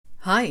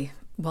Hi,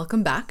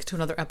 welcome back to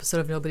another episode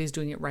of Nobody's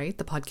Doing It Right,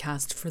 the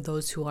podcast for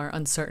those who are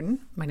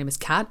uncertain. My name is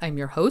Kat. I'm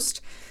your host.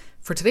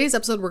 For today's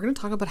episode, we're going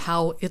to talk about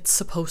how it's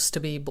supposed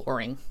to be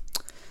boring.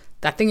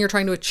 That thing you're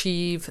trying to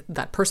achieve,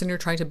 that person you're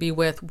trying to be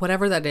with,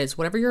 whatever that is,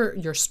 whatever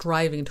you're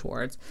striving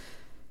towards,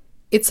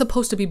 it's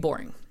supposed to be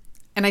boring.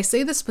 And I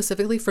say this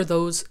specifically for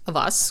those of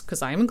us,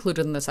 because I am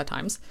included in this at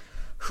times,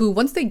 who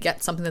once they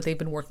get something that they've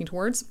been working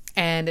towards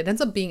and it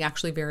ends up being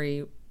actually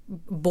very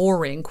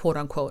boring, quote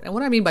unquote. And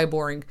what I mean by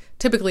boring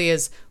typically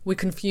is we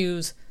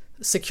confuse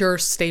secure,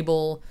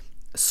 stable,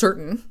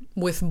 certain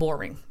with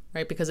boring,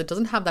 right? Because it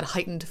doesn't have that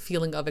heightened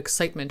feeling of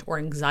excitement or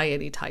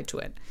anxiety tied to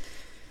it.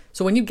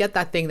 So when you get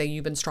that thing that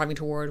you've been striving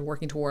toward,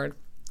 working toward,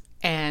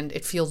 and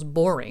it feels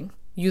boring,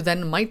 you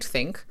then might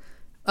think,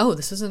 oh,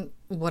 this isn't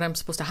what I'm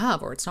supposed to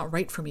have, or it's not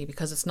right for me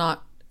because it's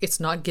not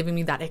giving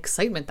me that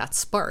excitement, that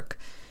spark.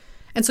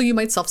 And so you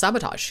might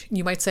self-sabotage.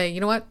 You might say,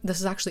 you know what,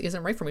 this actually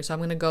isn't right for me. So I'm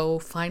going to go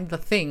find the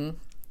thing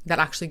that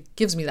actually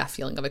gives me that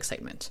feeling of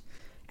excitement.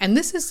 And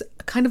this is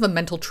kind of a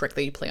mental trick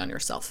that you play on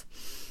yourself.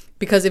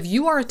 Because if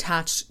you are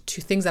attached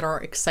to things that are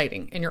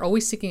exciting and you're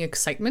always seeking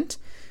excitement,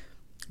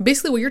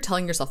 basically what you're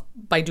telling yourself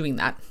by doing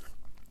that,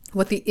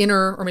 what the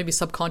inner or maybe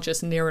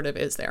subconscious narrative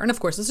is there. And of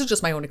course, this is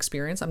just my own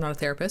experience. I'm not a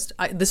therapist.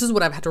 This is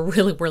what I've had to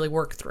really, really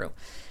work through.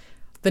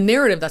 The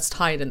narrative that's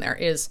tied in there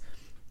is,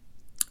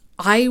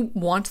 I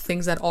want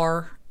things that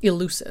are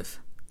elusive,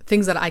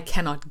 things that I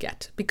cannot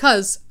get,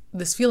 because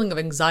this feeling of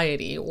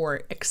anxiety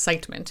or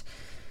excitement,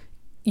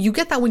 you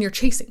get that when you're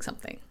chasing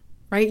something,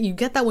 right? You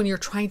get that when you're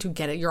trying to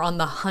get it. You're on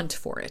the hunt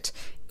for it,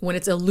 when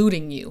it's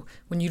eluding you,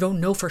 when you don't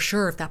know for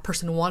sure if that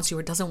person wants you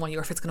or doesn't want you,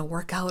 or if it's going to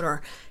work out,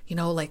 or,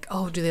 like,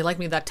 oh, do they like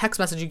me? That text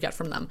message you get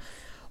from them,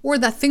 or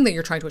that thing that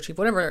you're trying to achieve,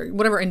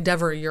 whatever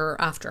endeavor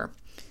you're after.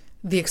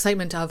 The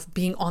excitement of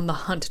being on the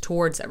hunt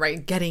towards it,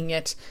 right? Getting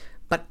it,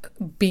 but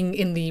being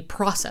in the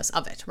process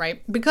of it,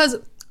 right? Because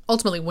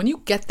ultimately, when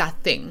you get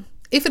that thing,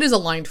 if it is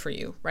aligned for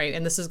you, right?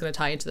 And this is going to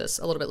tie into this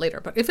a little bit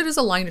later, but if it is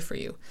aligned for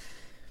you,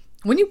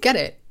 when you get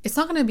it, it's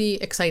not going to be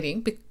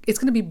exciting. It's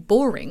going to be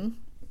boring,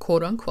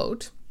 quote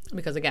unquote,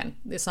 because again,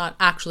 it's not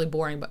actually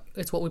boring, but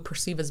it's what we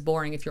perceive as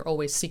boring if you're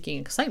always seeking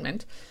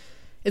excitement.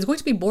 It's going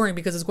to be boring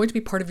because it's going to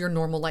be part of your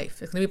normal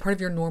life. It's going to be part of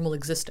your normal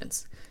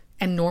existence.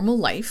 And normal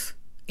life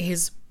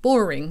is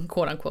boring,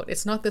 quote unquote.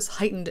 It's not this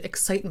heightened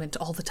excitement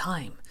all the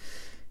time.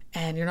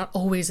 And you're not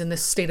always in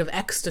this state of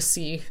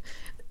ecstasy.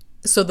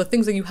 So the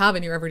things that you have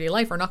in your everyday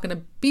life are not going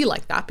to be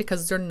like that,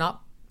 because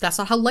that's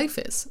not how life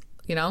is,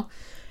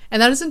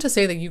 And that isn't to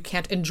say that you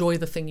can't enjoy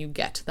the thing you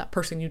get, that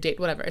person you date,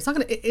 whatever. It's not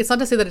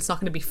to say that it's not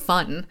going to be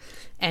fun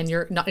and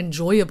you're not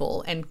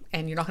enjoyable and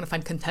you're not going to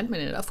find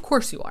contentment in it. Of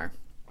course you are.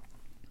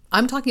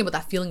 I'm talking about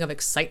that feeling of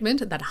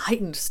excitement, that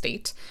heightened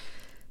state,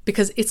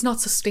 because it's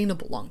not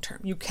sustainable long term.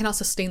 You cannot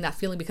sustain that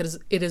feeling because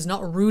it is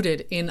not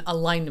rooted in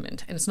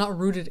alignment, and it's not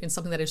rooted in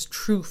something that is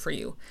true for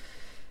you.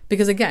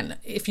 Because again,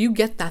 if you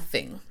get that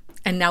thing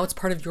and now it's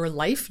part of your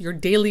life, your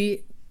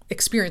daily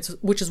experience,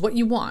 which is what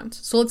you want.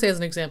 So let's say, as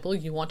an example,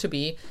 you want to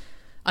be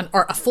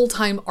a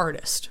full-time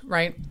artist,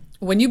 right?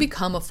 When you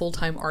become a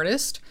full-time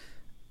artist,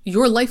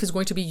 your life is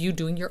going to be you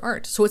doing your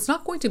art. So it's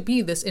not going to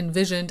be this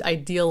envisioned,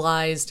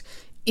 idealized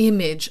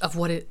image of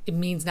what it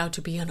means now to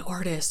be an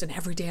artist, and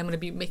every day I'm going to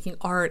be making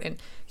art. And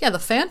yeah, the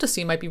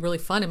fantasy might be really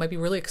fun. It might be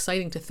really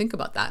exciting to think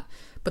about that.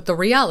 But the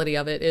reality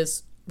of it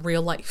is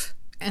real life.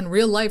 And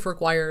real life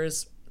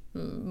requires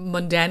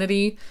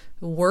mundanity,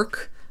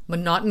 work,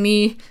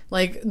 monotony.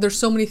 Like, there's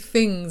so many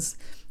things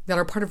that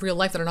are part of real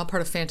life that are not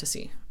part of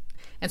fantasy.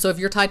 And so if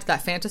you're tied to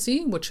that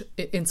fantasy, which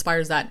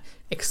inspires that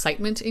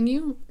excitement in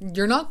you,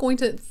 you're not going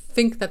to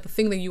think that the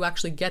thing that you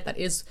actually get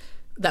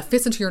that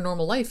fits into your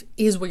normal life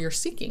is what you're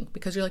seeking,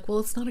 because you're like, well,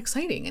 it's not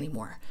exciting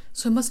anymore.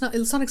 So it's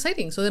not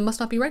exciting. So it must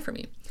not be right for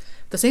me.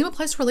 The same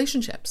applies to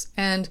relationships.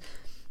 And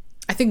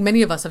I think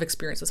many of us have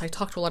experienced this. I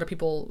talk to a lot of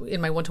people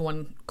in my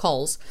one-to-one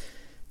calls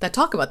that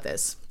talk about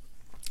this.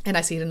 And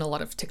I see it in a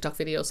lot of TikTok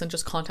videos and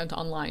just content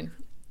online,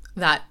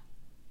 that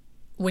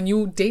when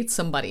you date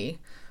somebody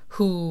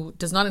who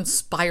does not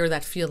inspire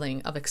that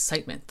feeling of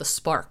excitement, the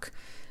spark,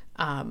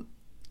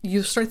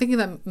 you start thinking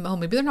that, oh,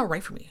 maybe they're not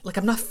right for me. Like,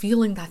 I'm not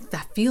feeling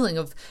that feeling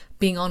of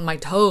being on my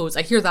toes.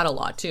 I hear that a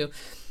lot too.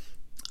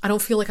 I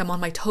don't feel like I'm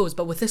on my toes,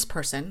 but with this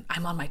person,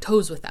 I'm on my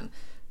toes with them.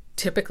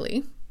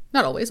 Typically,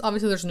 not always.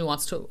 Obviously, there's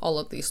nuance to all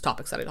of these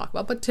topics that I talk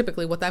about, but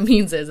typically what that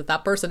means is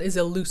that person is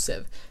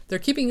elusive. They're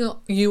keeping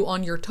you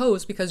on your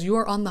toes because you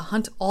are on the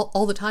hunt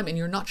all the time, and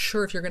you're not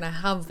sure if you're going to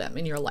have them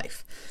in your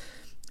life.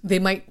 They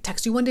might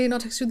text you one day and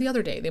not text you the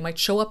other day. They might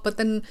show up but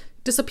then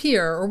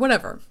disappear or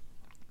whatever.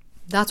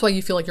 That's why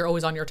you feel like you're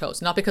always on your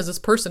toes. Not because this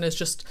person is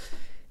just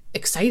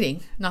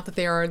exciting. Not that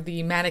they are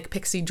the manic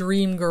pixie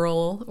dream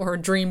girl or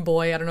dream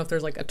boy. I don't know if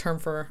there's like a term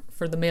for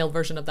the male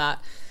version of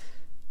that.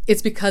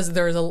 It's because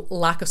there is a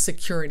lack of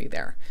security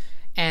there.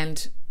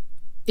 And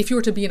if you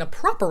were to be in a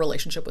proper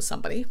relationship with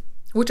somebody,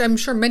 which I'm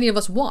sure many of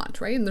us want,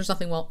 right? And there's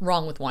nothing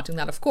wrong with wanting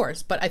that, of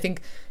course. But I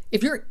think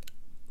if you're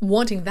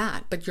wanting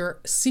that, but you're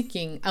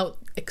seeking out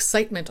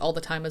excitement all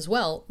the time as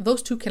well,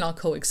 those two cannot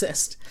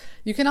coexist.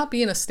 You cannot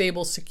be in a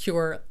stable,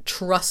 secure,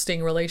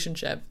 trusting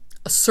relationship,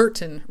 a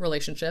certain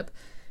relationship,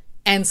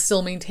 and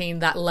still maintain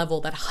that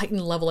level, that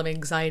heightened level of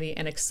anxiety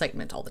and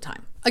excitement all the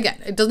time.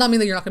 Again, it does not mean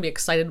that you're not going to be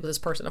excited with this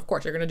person. Of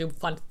course, you're going to do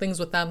fun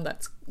things with them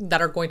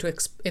that are going to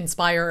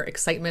inspire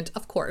excitement,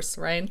 of course,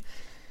 right?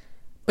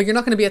 But you're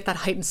not going to be at that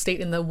heightened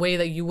state in the way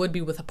that you would be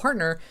with a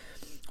partner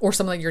or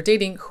someone that you're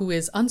dating who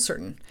is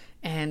uncertain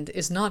and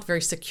is not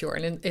very secure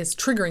and is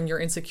triggering your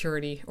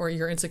insecurity or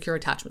your insecure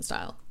attachment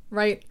style,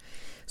 right?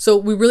 So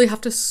we really have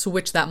to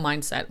switch that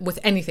mindset with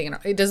anything. And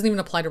it doesn't even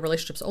apply to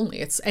relationships only.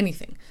 It's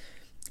anything.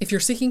 If you're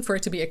seeking for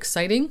it to be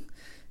exciting,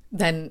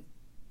 then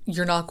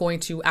you're not going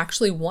to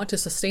actually want to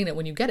sustain it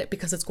when you get it,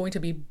 because it's going to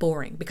be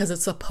boring, because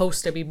it's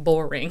supposed to be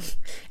boring.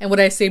 And when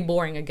I say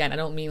boring, again, I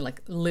don't mean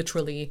like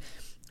literally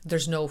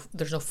there's no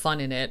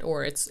fun in it,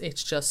 or it's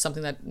just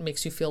something that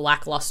makes you feel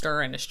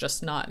lackluster and it's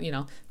just not,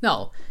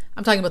 no,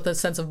 I'm talking about the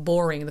sense of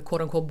boring, the quote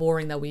unquote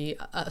boring that we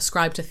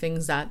ascribe to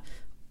things that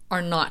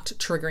are not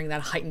triggering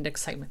that heightened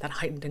excitement, that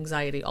heightened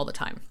anxiety all the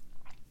time.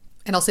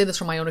 And I'll say this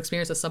from my own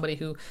experience as somebody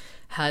who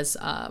has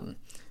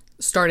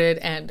started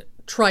and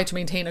tried to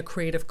maintain a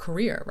creative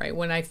career, right?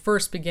 When I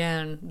first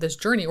began this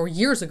journey, or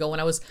years ago when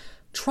I was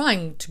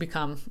trying to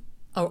become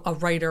a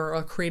writer or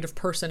a creative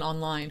person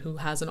online who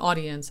has an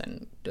audience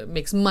and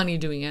makes money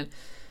doing it,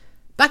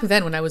 back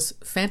then when I was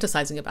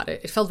fantasizing about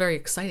it, it felt very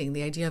exciting.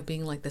 The idea of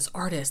being like this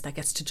artist that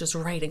gets to just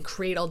write and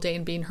create all day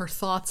and be in her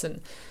thoughts,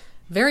 and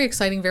very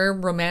exciting, very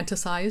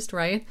romanticized,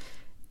 right?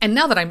 And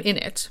now that I'm in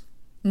it,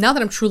 now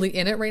that I'm truly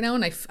in it right now,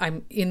 and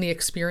I'm in the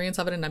experience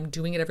of it and I'm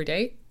doing it every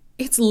day,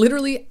 it's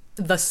literally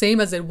the same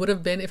as it would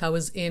have been if I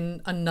was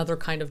in another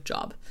kind of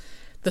job.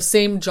 The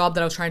same job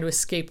that I was trying to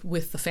escape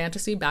with the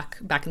fantasy back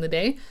in the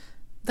day.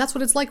 That's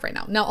what it's like right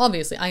now. Now,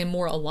 obviously, I am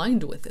more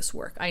aligned with this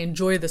work. I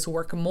enjoy this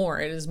work more.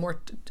 It is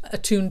more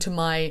attuned to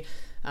my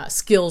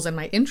skills and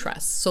my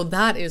interests. So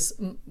that is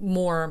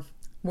more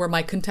where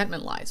my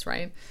contentment lies,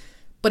 right?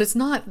 But it's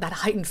not that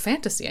heightened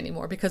fantasy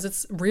anymore, because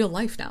it's real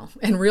life now.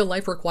 And real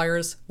life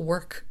requires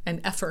work and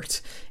effort.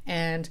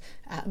 And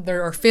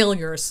there are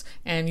failures,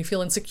 and you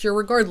feel insecure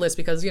regardless,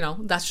 because,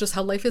 that's just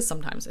how life is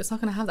sometimes. It's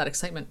not going to have that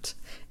excitement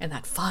and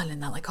that fun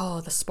and that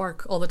the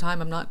spark all the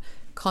time. I'm not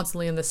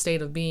constantly in the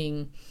state of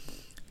being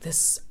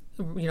this,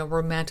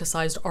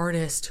 romanticized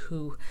artist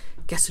who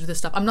gets to do this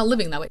stuff. I'm not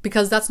living that way,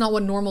 because that's not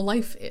what normal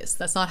life is.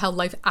 That's not how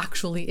life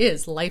actually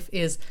is. Life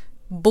is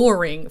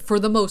boring for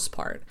the most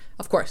part.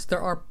 Of course,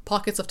 there are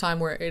pockets of time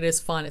where it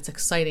is fun, it's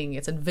exciting,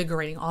 it's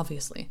invigorating,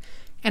 obviously,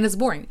 and it's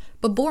boring.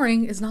 But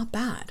boring is not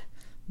bad.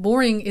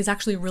 Boring is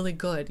actually really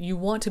good. You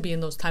want to be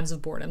in those times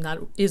of boredom. That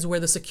is where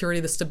the security,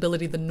 the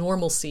stability, the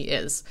normalcy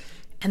is.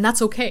 And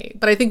that's okay.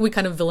 But I think we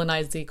kind of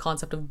villainize the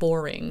concept of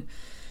boring,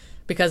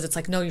 because it's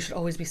like, no, you should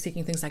always be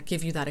seeking things that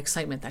give you that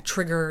excitement, that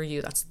trigger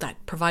you, that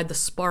provide the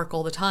spark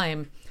all the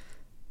time.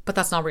 But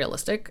that's not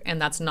realistic,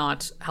 and that's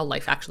not how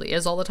life actually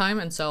is all the time.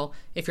 And so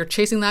if you're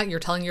chasing that, you're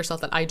telling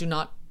yourself that I do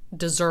not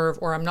deserve,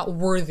 or I'm not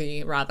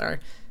worthy, rather,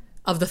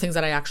 of the things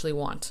that I actually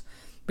want,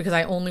 because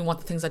I only want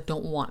the things that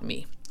don't want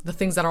me, the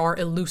things that are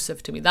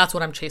elusive to me. That's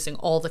what I'm chasing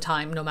all the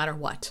time, no matter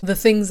what. The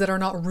things that are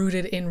not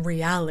rooted in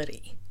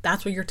reality.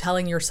 That's what you're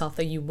telling yourself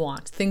that you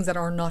want. Things that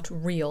are not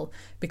real,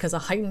 because a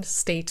heightened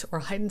state or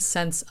a heightened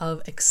sense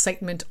of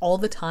excitement all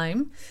the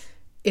time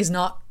is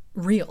not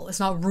real. It's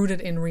not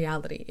rooted in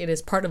reality. It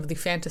is part of the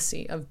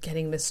fantasy of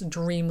getting this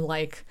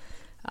dreamlike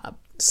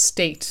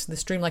state,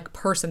 this dreamlike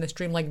person, this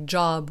dreamlike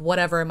job,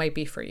 whatever it might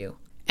be for you.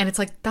 And it's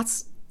like,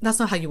 that's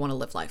not how you want to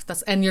live life.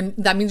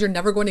 That means you're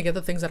never going to get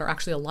the things that are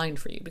actually aligned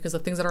for you, because the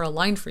things that are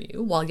aligned for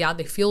you, while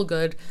they feel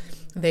good,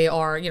 they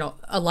are,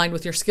 aligned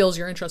with your skills,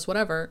 your interests,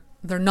 whatever,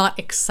 they're not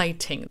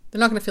exciting. They're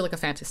not going to feel like a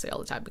fantasy all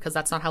the time, because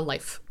that's not how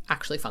life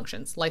actually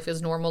functions. Life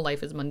is normal,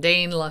 life is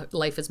mundane,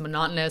 life is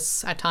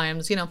monotonous at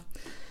times,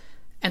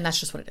 and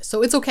that's just what it is.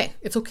 So it's okay.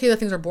 It's okay that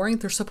things are boring.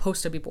 They're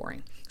supposed to be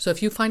boring. So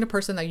if you find a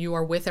person that you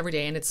are with every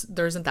day and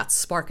there isn't that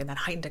spark and that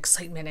heightened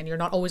excitement, and you're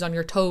not always on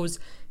your toes,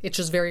 it's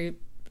just very,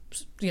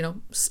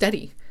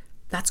 steady,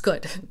 that's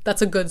good.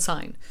 That's a good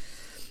sign.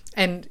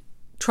 And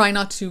try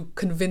not to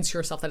convince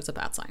yourself that it's a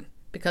bad sign,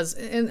 because,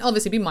 and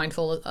obviously be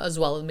mindful as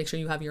well, and make sure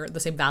you have the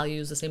same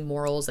values, the same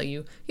morals, that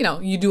you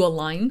do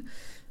align.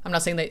 I'm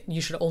not saying that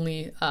you should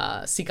only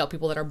seek out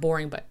people that are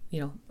boring, but,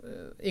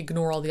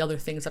 ignore all the other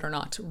things that are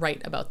not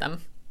right about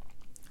them.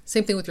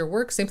 Same thing with your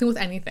work, same thing with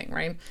anything,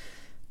 right?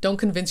 Don't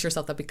convince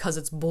yourself that because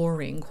it's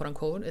boring, quote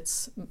unquote,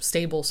 it's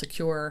stable,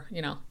 secure,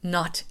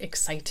 not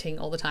exciting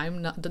all the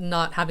time,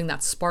 not having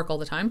that spark all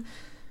the time,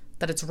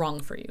 that it's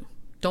wrong for you.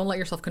 Don't let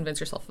yourself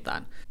convince yourself of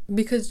that,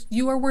 because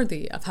you are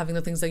worthy of having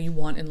the things that you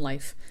want in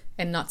life,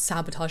 and not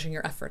sabotaging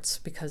your efforts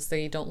because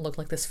they don't look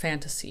like this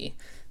fantasy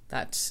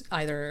that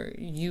either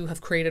you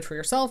have created for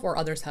yourself or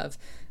others have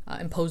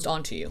imposed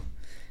onto you.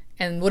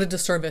 And what a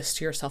disservice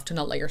to yourself to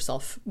not let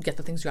yourself get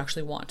the things you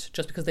actually want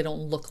just because they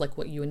don't look like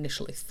what you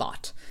initially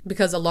thought.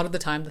 Because a lot of the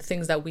time, the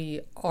things that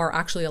we are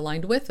actually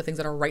aligned with, the things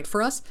that are right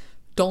for us,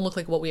 don't look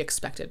like what we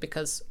expected,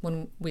 because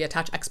when we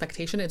attach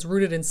expectation, it's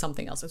rooted in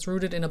something else. It's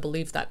rooted in a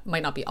belief that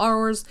might not be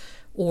ours,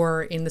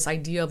 or in this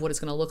idea of what it's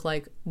going to look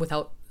like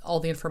without all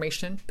the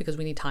information, because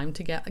we need time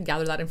to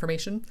gather that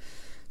information.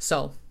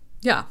 So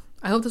yeah,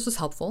 I hope this was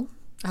helpful.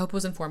 I hope it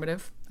was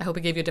informative. I hope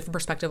it gave you a different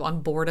perspective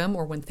on boredom,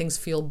 or when things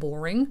feel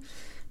boring.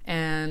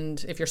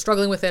 And if you're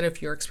struggling with it,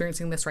 if you're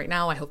experiencing this right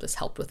now, I hope this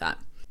helped with that.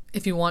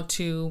 If you want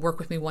to work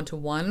with me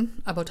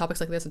one-to-one about topics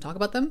like this and talk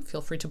about them,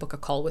 feel free to book a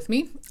call with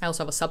me. I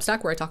also have a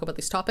Substack where I talk about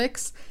these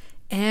topics,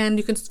 and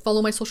you can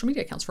follow my social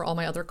media accounts for all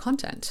my other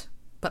content.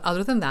 But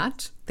other than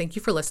that, thank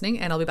you for listening,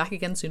 and I'll be back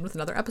again soon with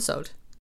another episode.